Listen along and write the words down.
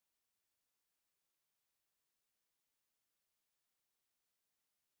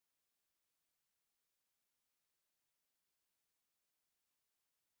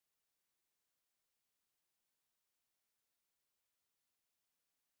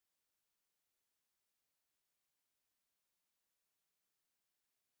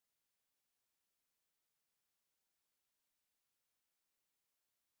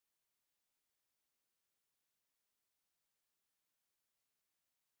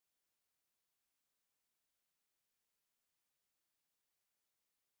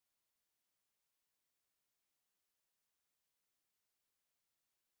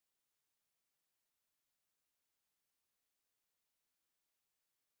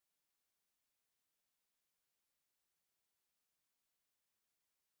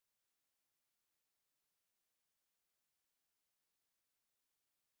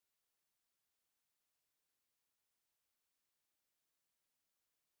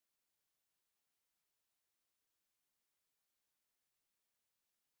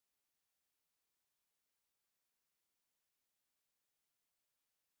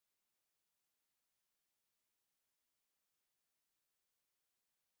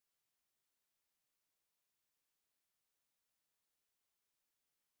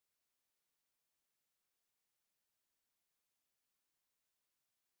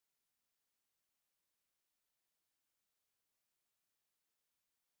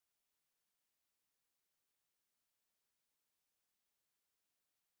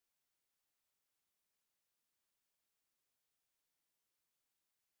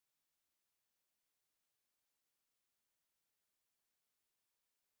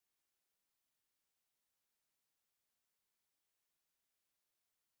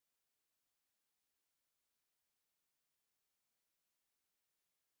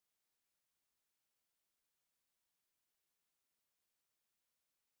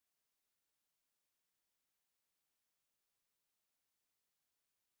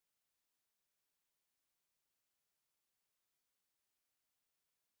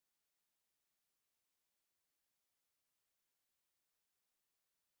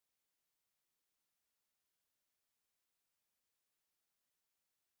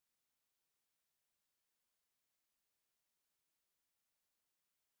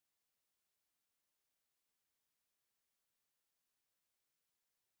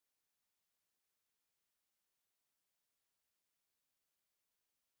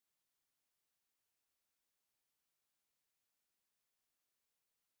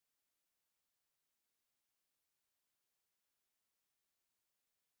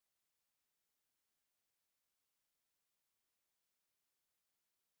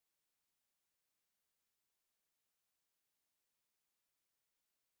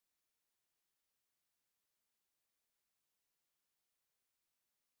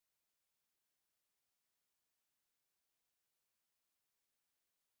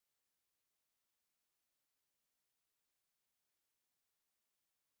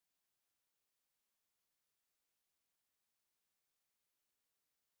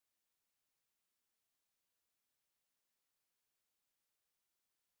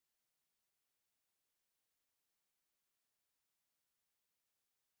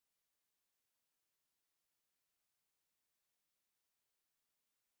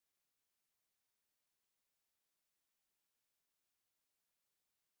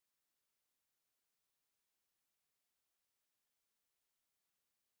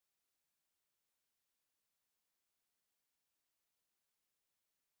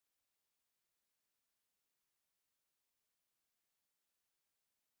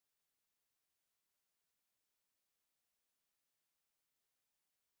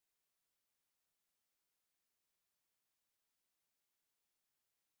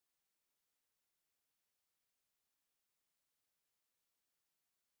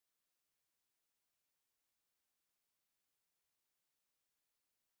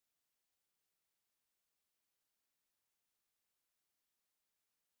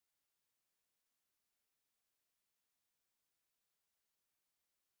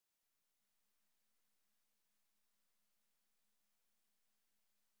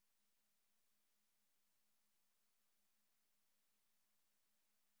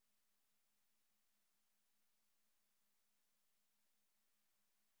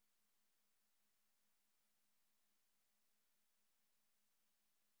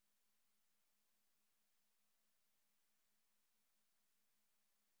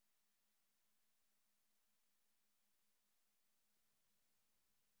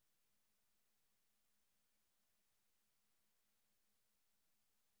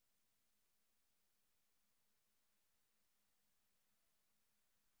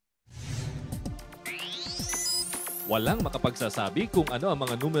Walang makapagsasabi kung ano ang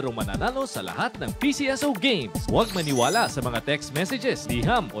mga numerong mananalo sa lahat ng PCSO games. Huwag maniwala sa mga text messages,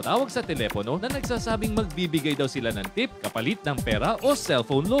 liham o tawag sa telepono na nagsasabing magbibigay daw sila ng tip kapalit ng pera o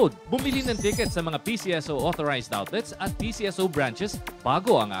cellphone load. Bumili ng ticket sa mga PCSO authorized outlets at PCSO branches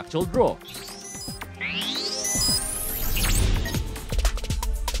bago ang actual draw.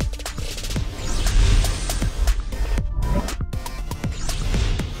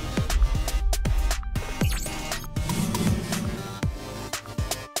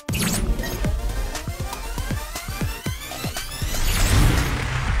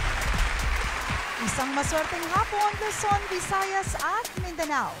 Isang maswerteng hapon, Luzon, Visayas at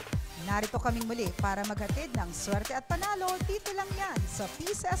Mindanao. Narito kaming muli para maghatid ng swerte at panalo dito lang yan sa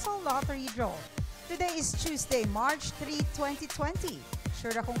PCSO Lottery Draw. Today is Tuesday, March 3, 2020.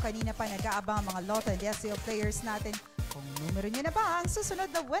 Sure akong kanina pa nag-aabang ang mga Lotto and SEO players natin kung numero nyo na ba ang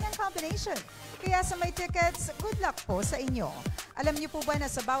susunod na winning combination. Kaya sa may tickets, good luck po sa inyo. Alam niyo po ba na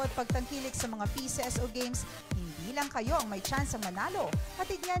sa bawat pagtangkilik sa mga PCSO games, hindi lang kayo ang may chance ang manalo.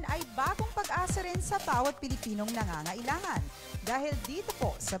 Hatid niyan ay bagong pag-asa rin sa bawat Pilipinong nangangailangan. Dahil dito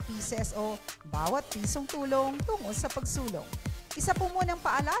po sa PCSO, bawat pisong tulong tungo sa pagsulong. Isa po munang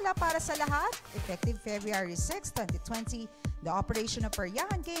paalala para sa lahat, effective February 6, 2020, the operation of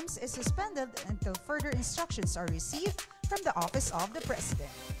Peryahan Games is suspended until further instructions are received from the Office of the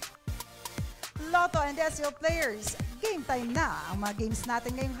President. Lotto and SEO players, game time na! Ang mga games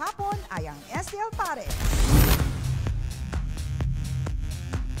natin ngayong hapon ay ang STL Pares,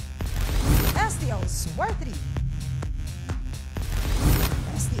 STL Sword 3,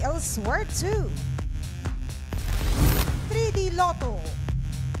 STL Sword 2, 3D Lotto,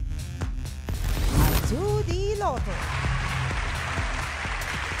 at 2D Lotto.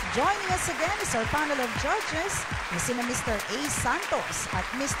 Joining us again is our panel of judges, sina Mr. A. Santos at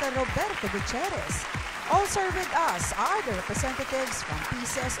Mr. Roberto Gutierrez. Also with us are the representatives from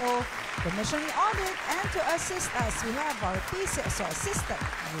PCSO, Commission on Audit, and to assist us, we have our PCSO Assistant,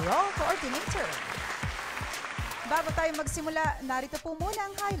 Bureau Coordinator. Bago tayo magsimula, narito po muna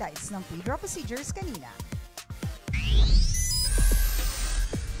ang highlights ng pre-draw procedures kanina.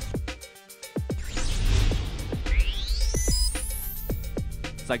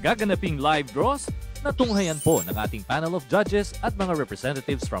 Sa gaganaping live draws, natunghayan po ng ating panel of judges at mga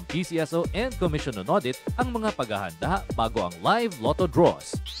representatives from PCSO and Commission on Audit ang mga paghahanda bago ang live lotto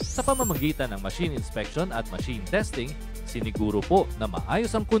draws. Sa pamamagitan ng machine inspection at machine testing, siniguro po na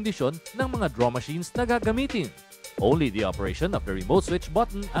maayos ang kondisyon ng mga draw machines na gagamitin. Only the operation of the remote switch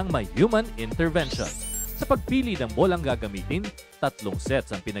button ang may human intervention. Sa pagpili ng bolang gagamitin, 3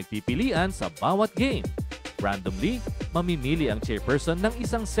 sets ang pinagpipilian sa bawat game. Randomly, mamimili ang chairperson ng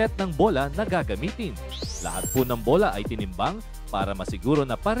isang set ng bola na gagamitin. Lahat po ng bola ay tinimbang para masiguro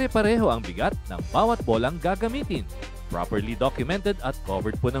na pare-pareho ang bigat ng bawat bolang gagamitin. Properly documented at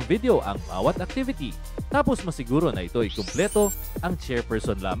covered po ng video ang bawat activity. Tapos masiguro na ito ay kumpleto, ang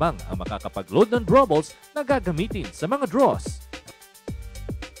chairperson lamang ang makakapag-load ng draw balls na gagamitin sa mga draws.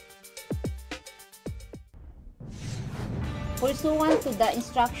 Pursuant to the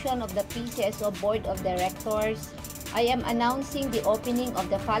instruction of the PCSO Board of Directors, I am announcing the opening of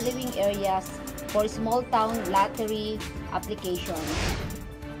the following areas for small town lottery applications.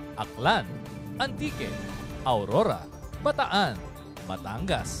 Aklan, Antique, Aurora, Bataan,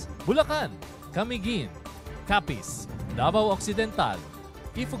 Batangas, Bulacan, Camiguin, Capiz, Davao Occidental,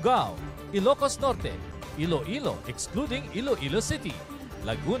 Ifugao, Ilocos Norte, Iloilo excluding Iloilo City,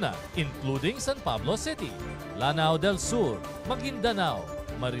 Laguna including San Pablo City, Lanao del Sur, Maguindanao,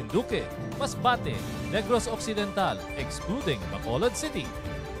 Marinduque, Masbate, Negros Occidental excluding Bacolod City,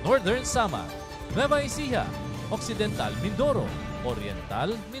 Northern Samar, Nueva Ecija, Occidental Mindoro,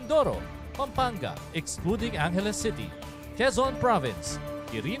 Oriental Mindoro, Pampanga excluding Angeles City, Quezon Province,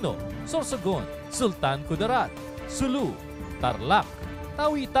 Quirino, Sorsogon, Sultan Kudarat, Sulu, Tarlac,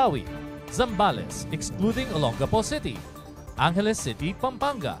 Tawi-Tawi, Zambales excluding Olongapo City, Angeles City,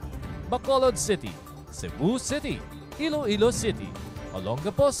 Pampanga, Bacolod City, Cebu City, Iloilo City,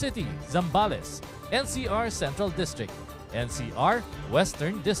 Olongapo City, Zambales, NCR Central District, NCR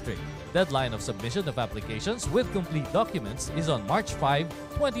Western District. Deadline of submission of applications with complete documents is on March 5,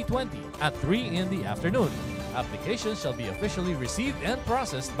 2020 at 3 in the afternoon. Applications shall be officially received and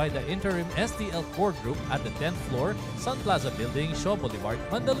processed by the interim STL Core Group at the 10th floor, Sun Plaza Building, Shaw Boulevard,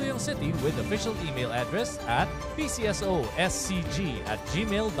 Mandaluyong City with official email address at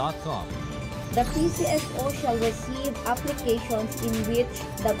pcsoscg@gmail.com. The PCSO shall receive applications in which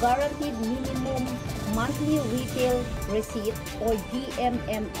the guaranteed minimum monthly retail receipt or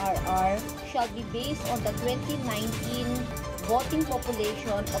GMMRR shall be based on the 2019 voting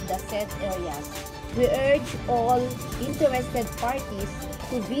population of the said areas. We urge all interested parties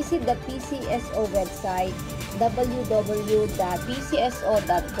to visit the PCSO website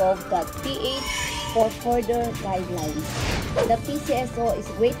www.pcso.gov.ph for further guidelines. The PCSO is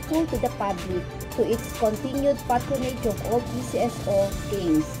grateful to the public to its continued patronage of all PCSO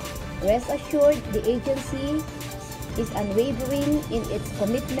games. Rest assured, the agency is unwavering in its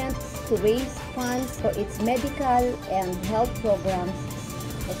commitments to raise funds for its medical and health programs,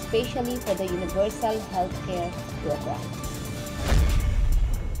 especially for the Universal Healthcare Program.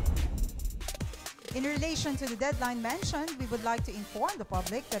 In relation to the deadline mentioned, we would like to inform the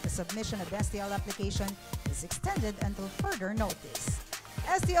public that the submission of STL application is extended until further notice.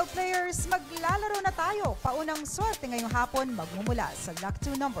 STL players, maglalaro na tayo. Paunang swerte ngayong hapon magmumula sa Luck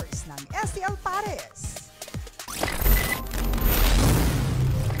 2 numbers ng STL Pares.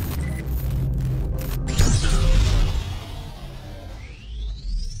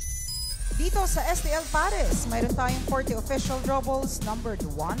 Dito sa STL Pares, mayroon tayong 40 official draw balls numbered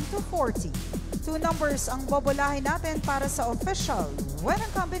 1 to 40. 2 numbers ang bobolahin natin para sa official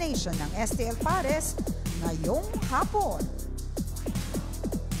winning combination ng STL Pares ngayong hapon.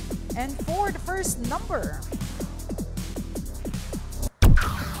 And for the first number,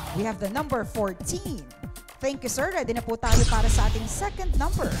 we have the number 14. Thank you, sir. Ready na po tayo para sa ating second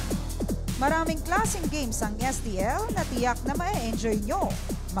number. Maraming klaseng games ang STL na tiyak na ma-enjoy nyo.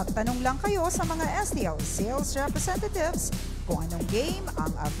 Magtanong lang kayo sa mga STL sales representatives kung anong game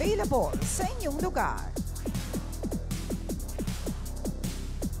ang available sa inyong lugar.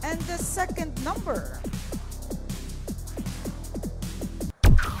 And the second number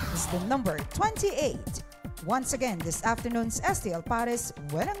is the number 28. Once again, this afternoon's STL Pares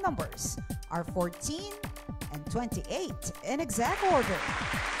winning numbers are 14 and 28 in exact order.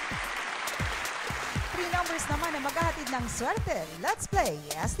 3 numbers naman na maghahatid ng swerte. Let's play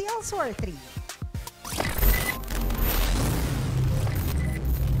STL Sword 3.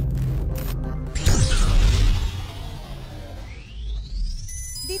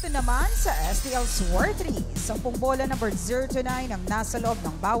 Dito naman sa STL Sword 3, 10 bola number 0 to 9 ang nasa loob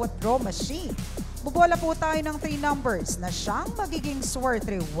ng bawat draw machine. Bubola po tayo ng 3 numbers na siyang magiging Sword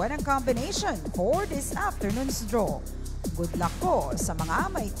 3 winning combination for this afternoon's draw. Good luck po sa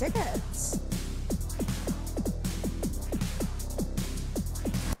mga may tickets.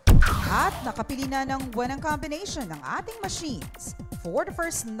 At nakapili na ng winning combination ng ating machines. For the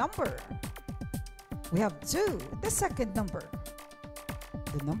first number, we have 2, the second number,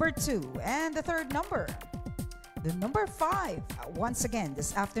 the number 2, and the third number, the number 5. Once again,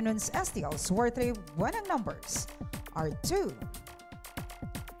 this afternoon's STL Sword 3 winning numbers are 2,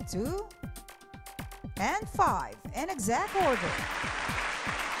 2, and 5 in exact order.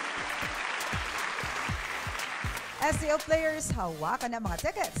 STL players, hawakan na mga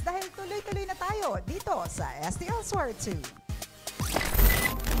tickets dahil tuloy-tuloy na tayo dito sa STL Sword 2.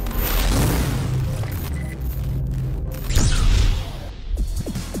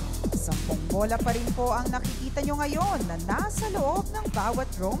 Sampung bola pa rin po ang nakikita nyo ngayon na nasa loob ng bawat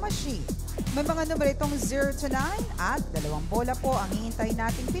draw machine. May mga numeritong 0 to 9 at 2 bola po ang hihintayin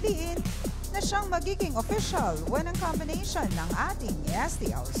nating piliin na siyang magiging official winning combination ng ating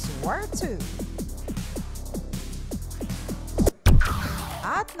STL Sword 2.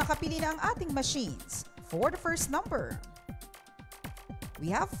 At nakapili na ang ating machines. For the first number, we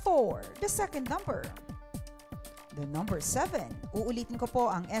have 4, the second number, the number 7. Uulitin ko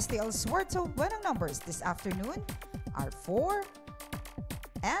po ang STL Sword 2 winning numbers this afternoon are 4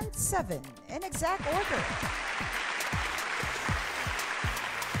 and 7 in exact order.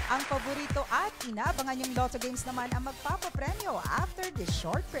 Ang paborito at inabangan yung Lotto games naman ang magpapapremyo after this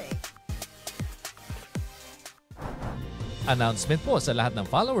short break. Announcement po sa lahat ng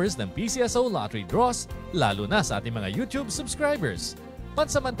followers ng PCSO Lottery Draws, lalo na sa ating mga YouTube subscribers.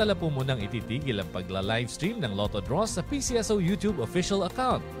 Pansamantala po munang ititigil ang pagla-livestream ng Lotto Draws sa PCSO YouTube official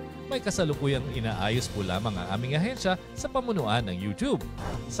account. May kasalukuyang inaayos po lamang ang aming ahensya sa pamunuan ng YouTube.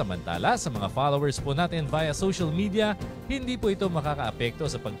 Samantala, sa mga followers po natin via social media, hindi po ito makakaapekto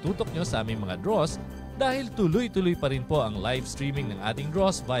sa pagtutok nyo sa aming mga draws dahil tuloy-tuloy pa rin po ang live streaming ng ating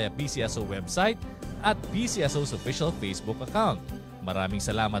draws via PCSO website at PCSO's official Facebook account. Maraming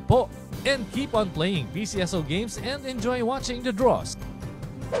salamat po and keep on playing PCSO games and enjoy watching the draws.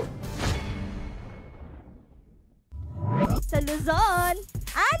 Sa Luzon,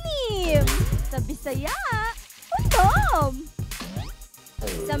 6. Sa Bisaya, 8.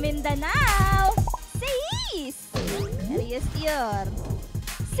 Sa Mindanao, 6. Arias yun.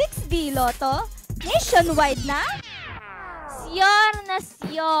 6B Lotto, nationwide na? Syor na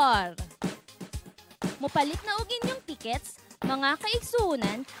syor. Mupalit na ugin yung tickets, mga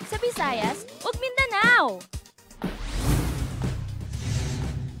kaigsunan sa Visayas ug Mindanao.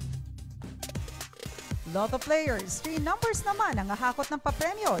 Lotto players, 3 numbers naman ang hahakot ng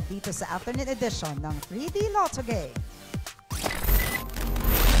papremyo dito sa afternoon edition ng 3D Lotto Game.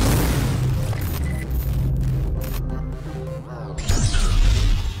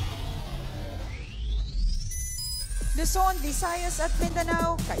 Luzon, Visayas at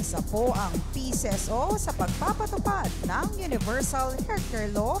Mindanao, kaisa po ang PCSO sa pagpapatupad ng Universal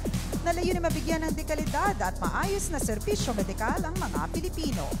Healthcare Law na layunin mabigyan ng dekalidad at maayos na serbisyo medikal ang mga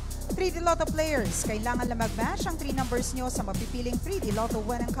Pilipino. 3D Lotto players, kailangan lang mag-match ang 3 numbers nyo sa mapipiling 3D Lotto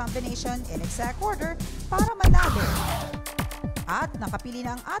winning combination in exact order para manalo. At nakapili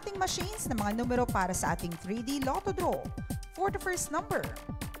na ang ating machines ng mga numero para sa ating 3D Lotto draw. For the first number,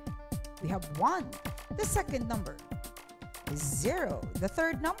 we have 1. The second number is 0. The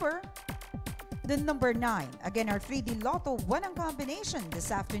third number, the number 9. Again, our 3D Lotto winning combination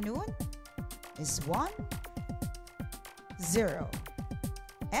this afternoon is 1, 0.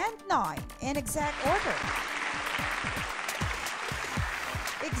 And 9 in exact order.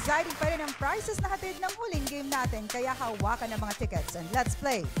 Exciting pa rin ang prizes na hatid ng huling game natin, kaya hawakan ng mga tickets and let's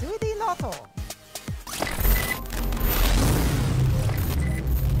play 2D Lotto.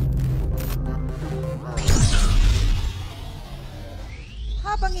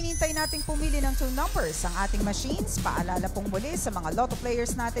 Habang hinintay nating pumili ng 2 numbers ang ating machines, paalala pong muli sa mga Lotto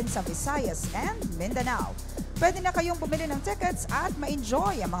players natin sa Visayas and Mindanao. Pwede na kayong bumili ng tickets at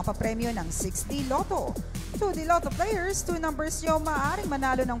ma-enjoy ang mga papremyo ng 6D Lotto. 2D Lotto players, 2 numbers nyo maaaring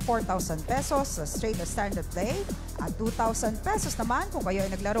manalo ng 4,000 pesos sa straight or standard play at 2,000 pesos naman kung kayo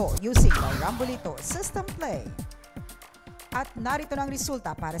ay naglaro using the Rambolito System Play. At narito na ang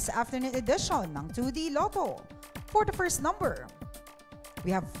resulta para sa afternoon edition ng 2D Lotto. For the first number,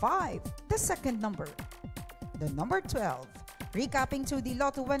 we have 5. The second number, the number 12. Recapping 2D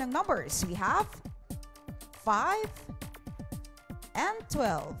Lotto winning numbers, we have 5 and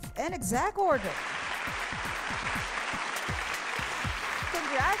 12 in exact order.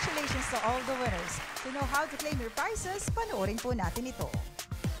 Congratulations to all the winners. To know how to claim your prizes, panoorin po natin ito.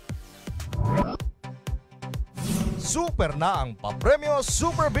 Super na ang papremyo,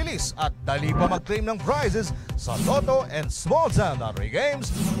 super bilis at dali pa mag-claim ng prizes sa Lotto and Small Town Lottery Games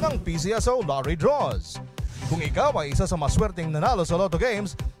ng PCSO Lottery Draws. Kung ikaw ay isa sa maswerteng nanalo sa Lotto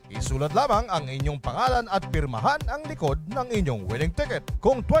Games, isulat lamang ang inyong pangalan at pirmahan ang likod ng inyong winning ticket.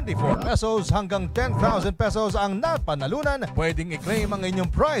 Kung 24 pesos hanggang 10,000 pesos ang napanalunan, pwedeng i-claim ang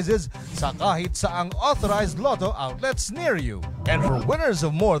inyong prizes sa kahit saang authorized Lotto outlets near you. And for winners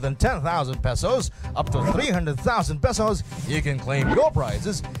of more than 10,000 pesos up to 300,000 pesos, you can claim your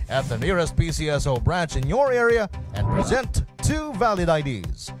prizes at the nearest PCSO branch in your area and present 2 valid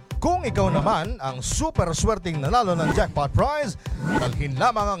IDs. Kung ikaw naman ang super swerteng nanalo ng jackpot prize, dalhin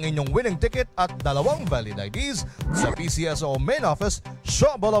lamang ang inyong winning ticket at 2 valid IDs sa PCSO Main Office,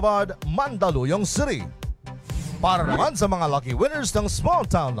 Shaw Boulevard, Mandaluyong City. Para naman sa mga lucky winners ng Small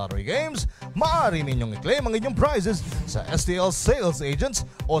Town Lottery Games, maaari ninyong i-claim ang inyong prizes sa STL Sales Agents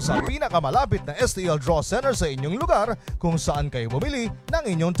o sa pinakamalapit na STL Draw Center sa inyong lugar kung saan kayo bumili ng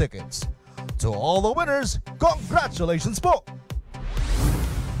inyong tickets. To all the winners, congratulations po!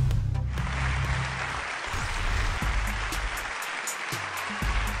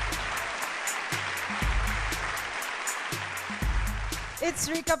 It's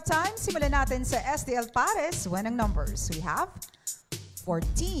recap time. Simulan natin sa STL Pares winning numbers. We have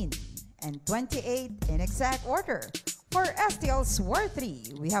 14 and 28 in exact order. For STL Sword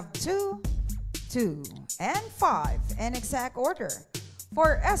 3, we have 2, 2, and 5 in exact order.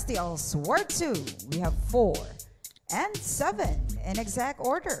 For STL Sword 2, we have 4 and 7 in exact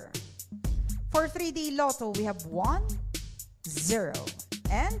order. For 3D Lotto, we have 1, 0,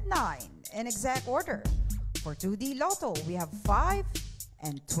 and 9 in exact order. For 2D Lotto, we have 5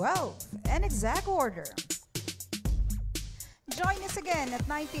 and 12 in exact order. Join us again at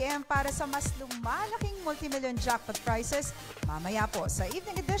 9 p.m. para sa mas lumalaking multimillion jackpot prizes mamaya po sa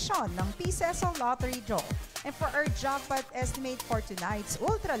evening edition ng PCSO Lottery Draw. And for our jackpot estimate for tonight's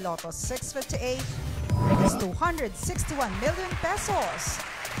Ultra Lotto 658 is 261 million pesos.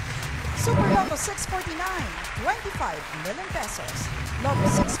 Super Lotto 649, 25 million pesos. Lotto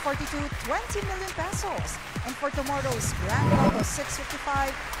 642, 20 million pesos. And for tomorrow's Grand Lotto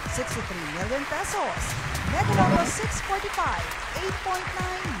 655, 63 million pesos. Mega Lotto 645,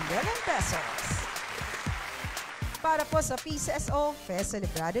 8.9 million pesos. Para po sa PCSO Fest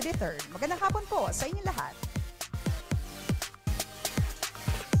Celebrado the 3rd. Magandang hapon po sa inyo lahat.